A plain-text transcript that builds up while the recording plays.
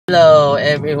Hello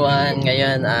everyone!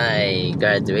 Ngayon ay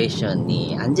graduation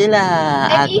ni Angela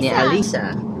at ni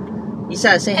Alisa.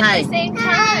 Isa, say hi! At the same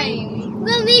time.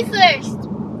 Well, me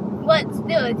first. But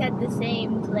still, it's at the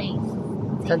same place.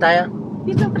 Saan tayo?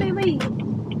 Dito, Playway.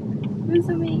 Dun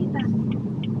sa may ita.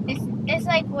 It's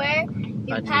like where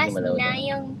you pass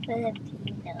Filipino.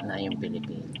 Nayong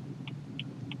Pilipino.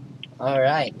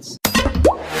 Alright.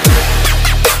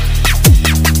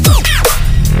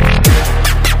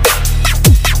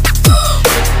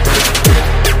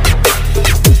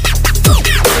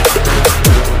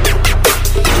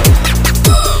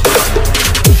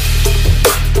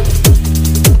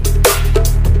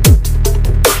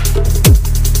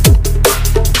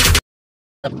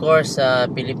 Of course,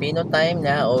 Filipino time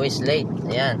na always late.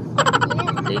 Ayan.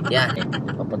 Late yan.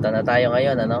 Papunta na tayo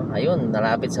ngayon, ano? Ayun,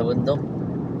 nalapit sa bundok.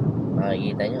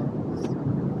 Makikita nyo.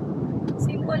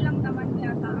 Simple lang naman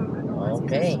yata ang ano.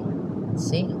 Okay.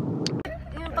 See?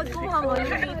 Yung pagkuha mo,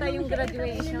 yung kita yung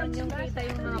graduation, yung kita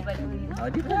yung mga balon. Oh,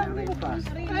 di ba? Ayun pa.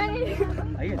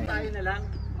 Ayun. Tayo na lang.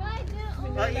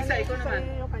 Oh, isa, ikaw naman.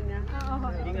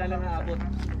 Hindi nga lang naabot.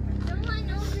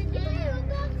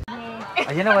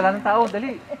 Ayan na, wala nang tao.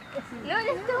 Dali. No,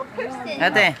 there's no person.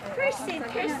 Ate. Person.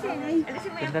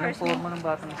 Ganda ng forma ng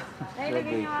bata.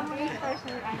 Nailagay niyo nga mga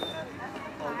person.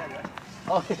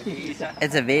 Okay, isa.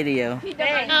 It's a video. May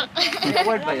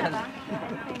award ba yan?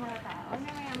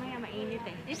 Maya mainit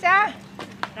eh. Isa.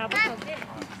 Tapos,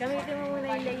 gamitin mo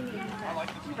muna yung line niya.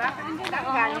 Bakit hindi na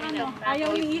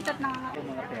ayaw iitat na nga.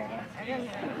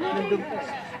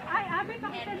 Ay, abe,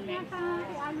 pakitan niya sa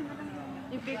ano na lang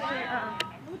yung picture.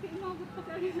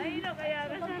 Ayun o, kaya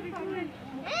sabi ko yun.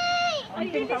 Ang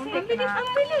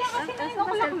bilis.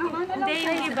 Hindi,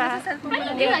 yung iba.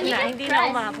 Hindi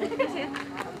na umabot. Kasi,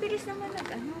 ang bilis naman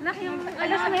nag-ano. Yung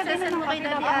alas na yung mo kay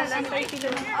Daddy Alan.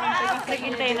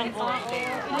 Naghintay ng konti.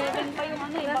 11 pa yung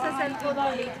ano. Nasa cellphone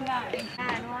mo late na.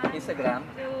 Instagram.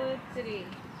 2,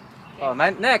 3. Oh,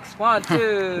 next. 1,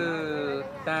 2.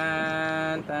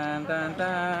 Tan, tan, tan,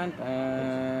 tan,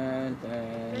 tan, tan.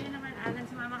 Kaya naman, Alan,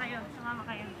 sumama kayo.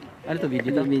 Ano to, video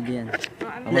to? Video yan.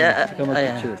 Ikaw Ayan.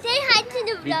 mag-picture. Say hi to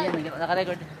the vlog.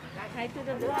 Naka-record. Hi to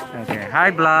the vlog. Okay. Hi,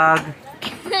 vlog.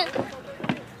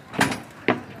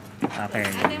 Okay.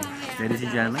 Ladies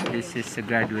and gentlemen, this is the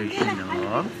graduation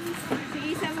of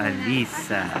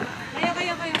Alisa. Kayo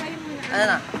muna. Ano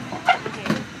na?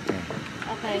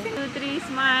 Okay. 2, 3,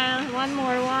 smile. One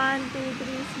more. 1, 2,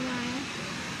 3, smile.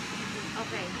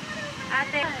 Okay.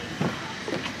 Ate.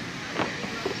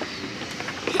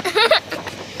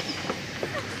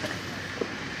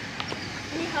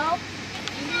 Any help?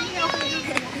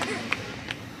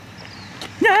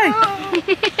 Yay!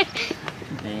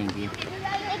 Thank you.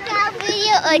 Ikaw,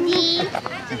 video, Odi.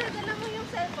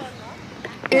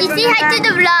 You say hi to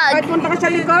the vlog. Punta ka sa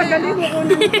likod. Dali mo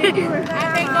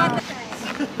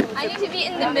I need to be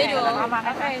in the middle.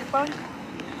 Okay, phone.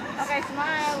 Okay,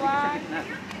 smile. 1.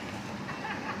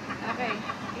 Okay,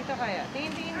 dito kayo.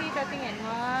 Tingin dito, tingin.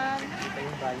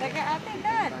 1. Teka, ate,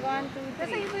 dad. 1, 2, 3.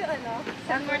 Nasa iba yung ano?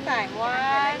 One more time.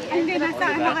 1. Hindi, nasa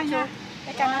ano kanya.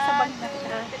 Teka, nasa bag na.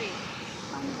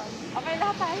 3. Okay,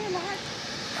 lahat tayo, lahat.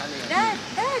 Dad.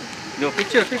 No,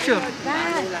 picture.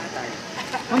 Dad.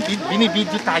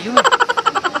 Binibidyo tayo.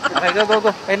 Okay, go.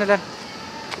 Kayo na lang.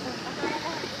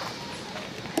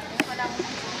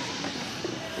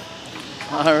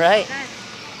 Alright.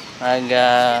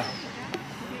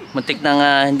 Muntik na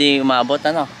nga hindi umabot,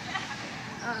 ano?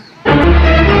 We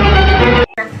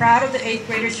are proud of the 8th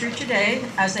graders here today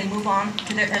as they move on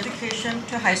to their education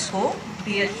to high school,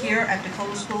 be it here at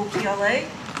Dakota School PLA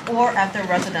or at their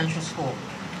residential school.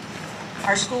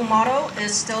 Our school motto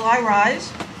is Still I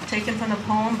Rise, taken from the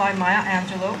poem by Maya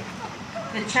Angelou.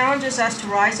 It challenges us to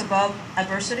rise above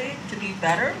adversity to be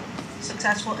better,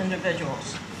 successful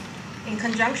individuals. In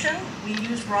conjunction, we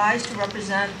use RISE to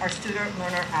represent our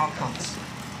student-learner outcomes.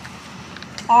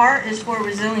 R is for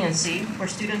resiliency, where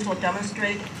students will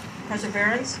demonstrate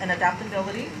perseverance and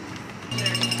adaptability.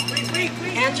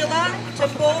 Angela,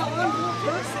 Temple,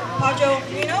 Pajo,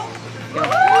 Reno.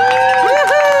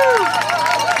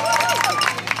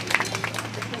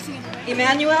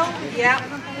 Emmanuel, yeah,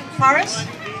 Paris.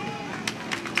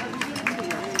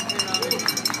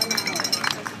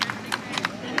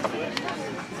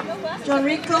 John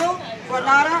Rico,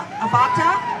 Granada,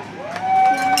 Abata.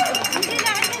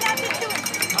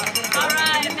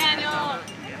 Alright, Emmanuel.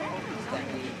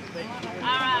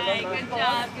 Alright, good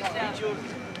job.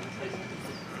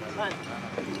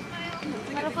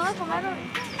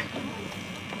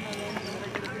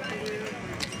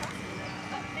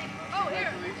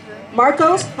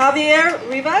 Marcos Javier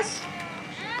Rivas.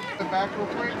 The back real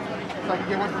quick so I can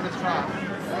get one from this top.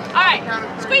 Alright,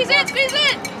 squeeze in, squeeze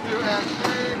in!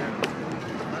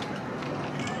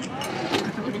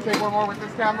 Let me take one more with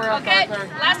this camera. Okay,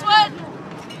 last one.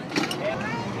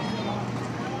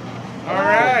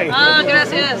 Alright. Ah,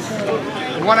 gracias.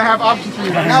 You want to have options for you.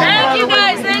 Thank you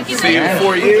guys, thank you. See you in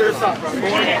 4 years.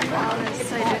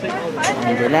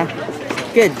 Alhamdulillah.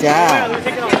 Good job.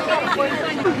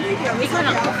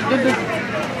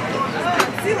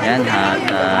 Yan, at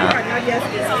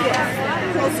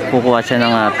kukuha siya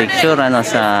ng picture ano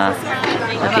sa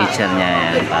teacher niya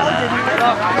yan para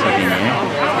sabihin niya.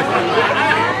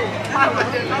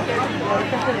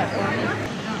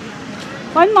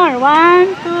 One more.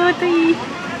 1, 2, 3.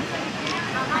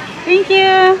 Thank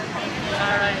you.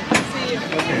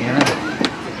 Ayan.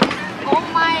 Oh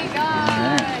my god.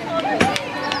 Ayan.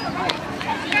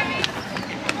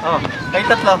 Oh, kayo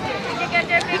tatlo.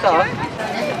 Dito oh.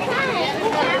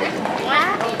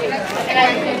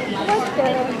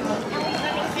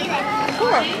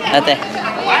 Ate.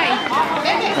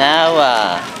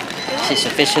 Now, she's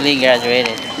officially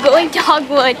graduated. Going to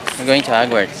Hogwarts. We're going to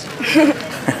Hogwarts.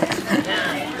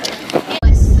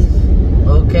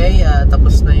 Okay,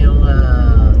 tapos na yung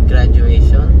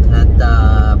graduation at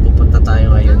pupunta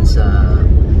tayo ngayon sa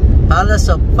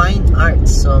Palace of Fine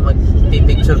Arts. So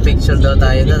magpipicture-picture daw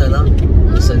tayo doon, ano?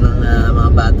 Gusto ng mga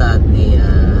bata at ni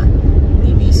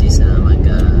Mrs.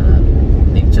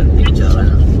 mag-picture-picture,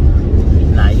 ano?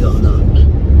 Layo, no?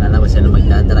 Lalawa sila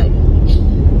magdadrive.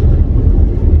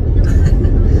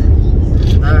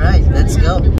 Alright, let's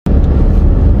go.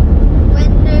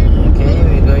 Okay,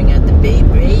 we're going at the Bay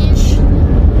Bridge.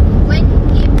 When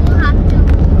people have to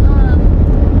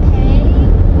pay.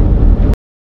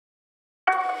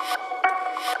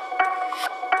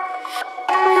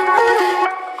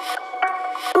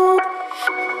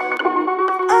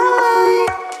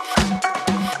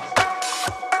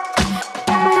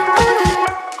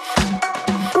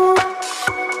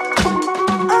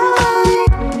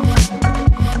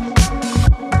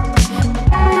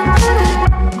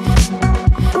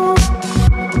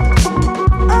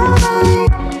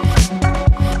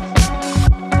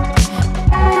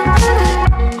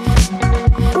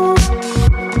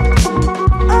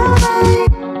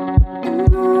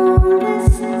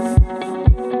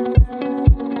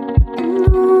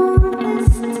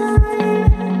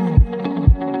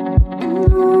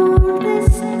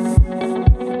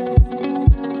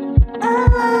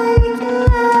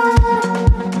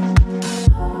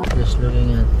 Just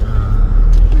looking at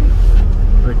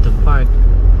where to park.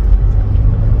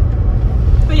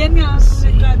 Ayan nga,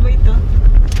 nag-graduate to.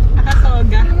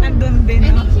 Nakatoga. Nandun din,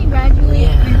 I no? think she graduated.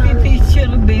 Yeah.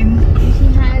 Nagpipicture din. She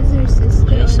has her sister.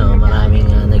 Okay, so and her maraming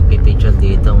nagpipicture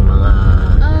dito mga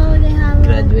dad. Oh, they have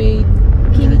graduating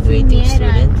quinceañera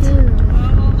student. too.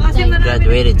 Oo, kasi Like, marami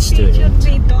graduated nagpipicture student.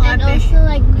 dito, And ate. also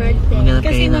like birthday. Maganda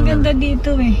Kasi kayo ng- maganda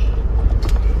dito eh.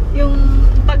 Yung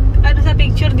pag ano sa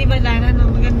picture, di ba Lana, no?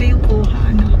 Maganda yung kuha,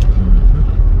 ano?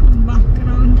 Yung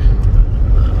background.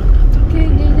 Okay,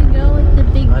 there they go with the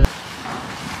big.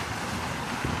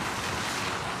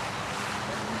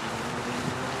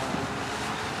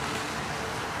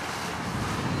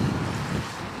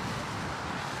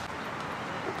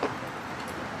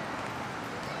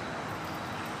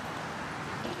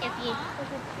 If you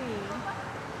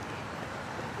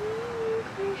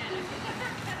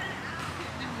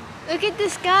look at the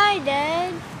sky,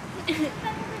 Dad.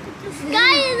 The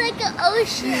sky is like an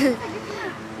ocean.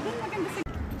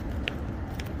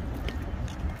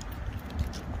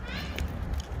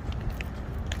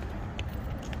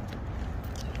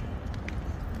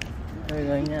 Where are you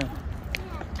going now?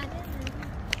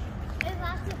 There's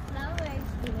lots of flowers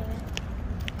here.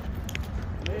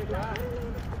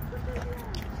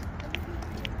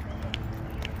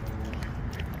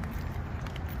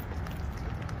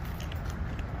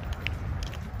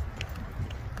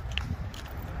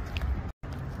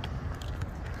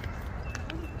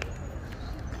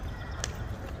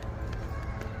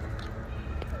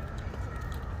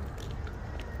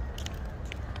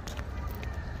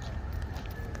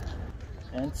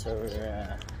 And so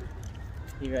we're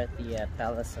here at the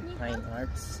Palace of Fine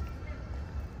Arts.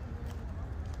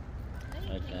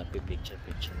 Picture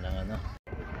lang ano.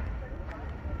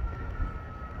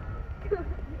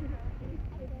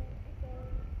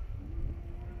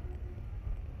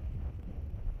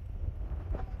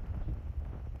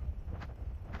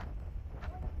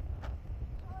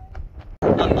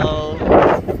 Uh-oh.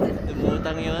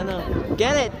 Lumutang yung ano.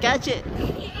 Get it! Catch it!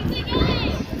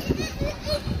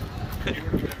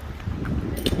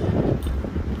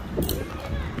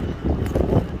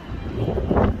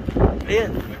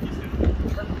 Ayan.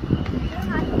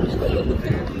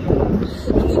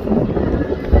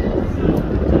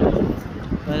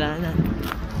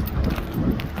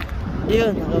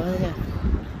 Yun, nakuha niya.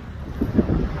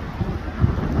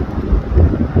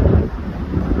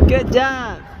 Good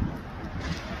job!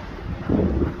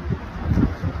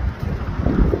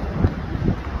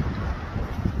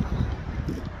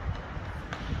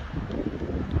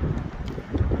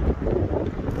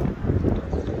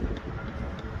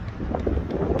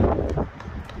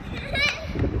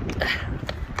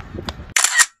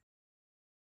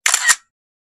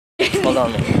 Hold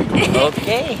on.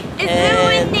 Okay. It's so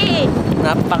windy.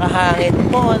 Napakahangin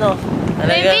po, ano.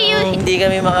 Talagang hindi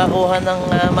kami makakuha ng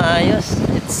maayos.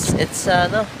 It's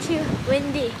Too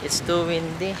windy. It's too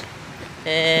windy.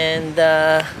 And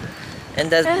the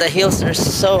hills are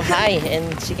so high and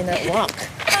she cannot walk.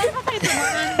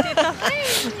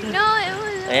 No, it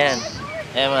was. Ayan.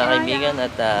 Ayan mga kaibigan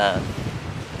at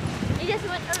It just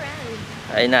went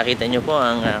around. ay nakita nyo po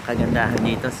ang kagandahan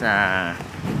dito sa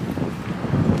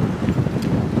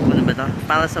ano ba ito?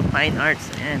 Palace of Fine Arts.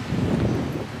 Ayan.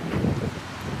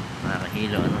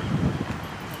 Nakakahilo, ano.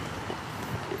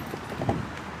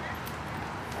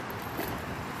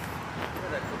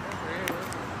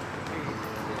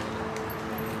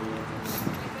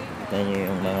 Kita nyo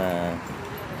yung mga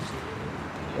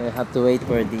you have to wait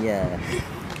for the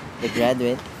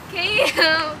graduate. Okay.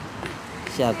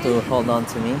 She have to hold on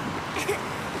to me.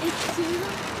 It's too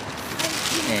long.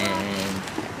 And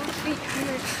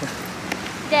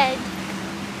Dead.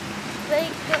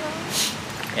 Like,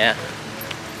 yeah.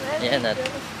 let Yeah, me that- go.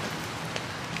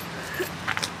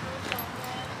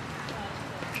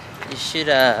 You should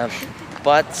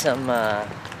bought some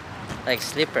like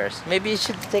slippers. Maybe you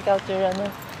should take out your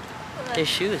your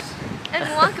shoes. And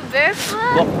walk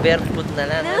barefoot? Walk barefoot na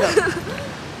lang. No. Ano?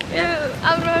 No,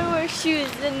 I'd rather wear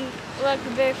shoes than walk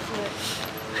barefoot.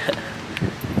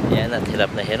 Yan at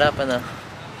hirap na hirap, ano.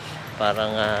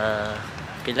 Parang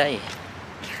pilay.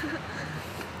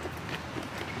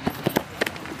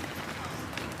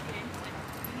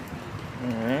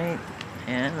 Alright.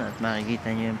 Ayan at makikita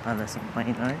nyo yung Palace of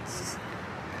Fine Arts.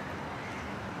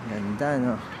 Ganda,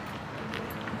 no?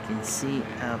 You can see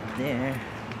up there.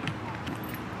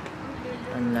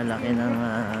 Ang lalaki ng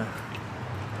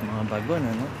mga bagon,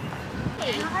 ano?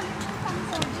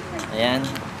 Ayan.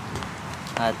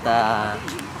 At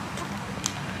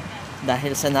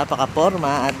dahil sa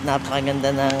napaka-forma at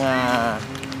napakaganda ng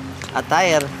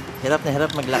attire, hirap na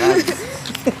hirap maglakad.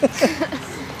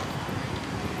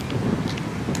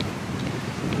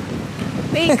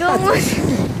 Wait, go on.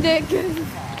 There goes.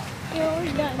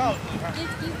 You're done.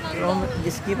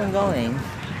 Just keep on going.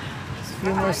 Just a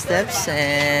few more steps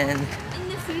and In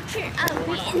the future, I'll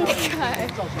be in the car.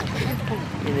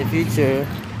 in the future,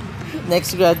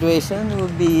 next graduation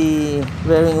will be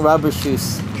wearing rubber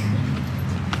shoes.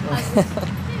 I'm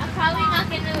probably not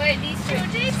gonna wear these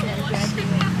shoes.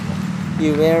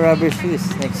 You wear rubber shoes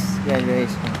next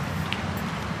graduation.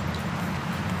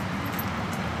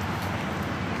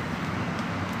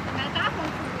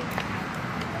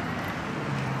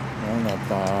 Ayan at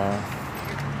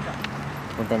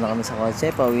punta na kami sa kotse,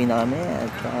 pauwi na kami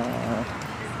at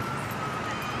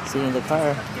see you in the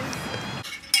car.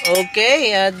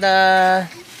 Okay, at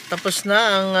tapos na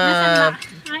ang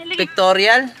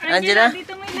pictorial. Angela?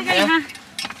 Dito mo ilagay ha.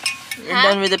 We're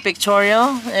done with the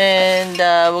pictorial and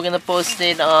we're gonna post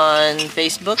it on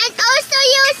Facebook. And also,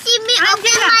 you'll see me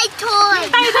open my toy.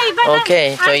 Okay,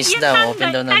 toys daw. Open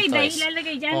daw ng toys.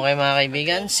 Okay mga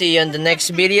kaibigan, see you on the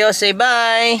next video. Say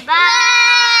bye!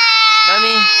 Bye!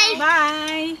 Mommy,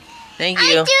 Bye! thank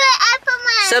you. Do it up on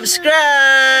my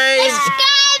Subscribe!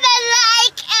 subscribe and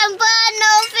like and put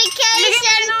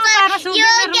notification so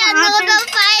you'll get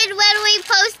notified when we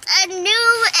post a new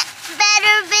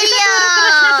better video.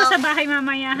 Ito sa bahay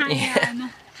mamaya ha. Yeah. Ano.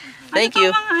 Thank Ano you.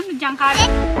 pa mga ano dyan,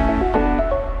 Karen?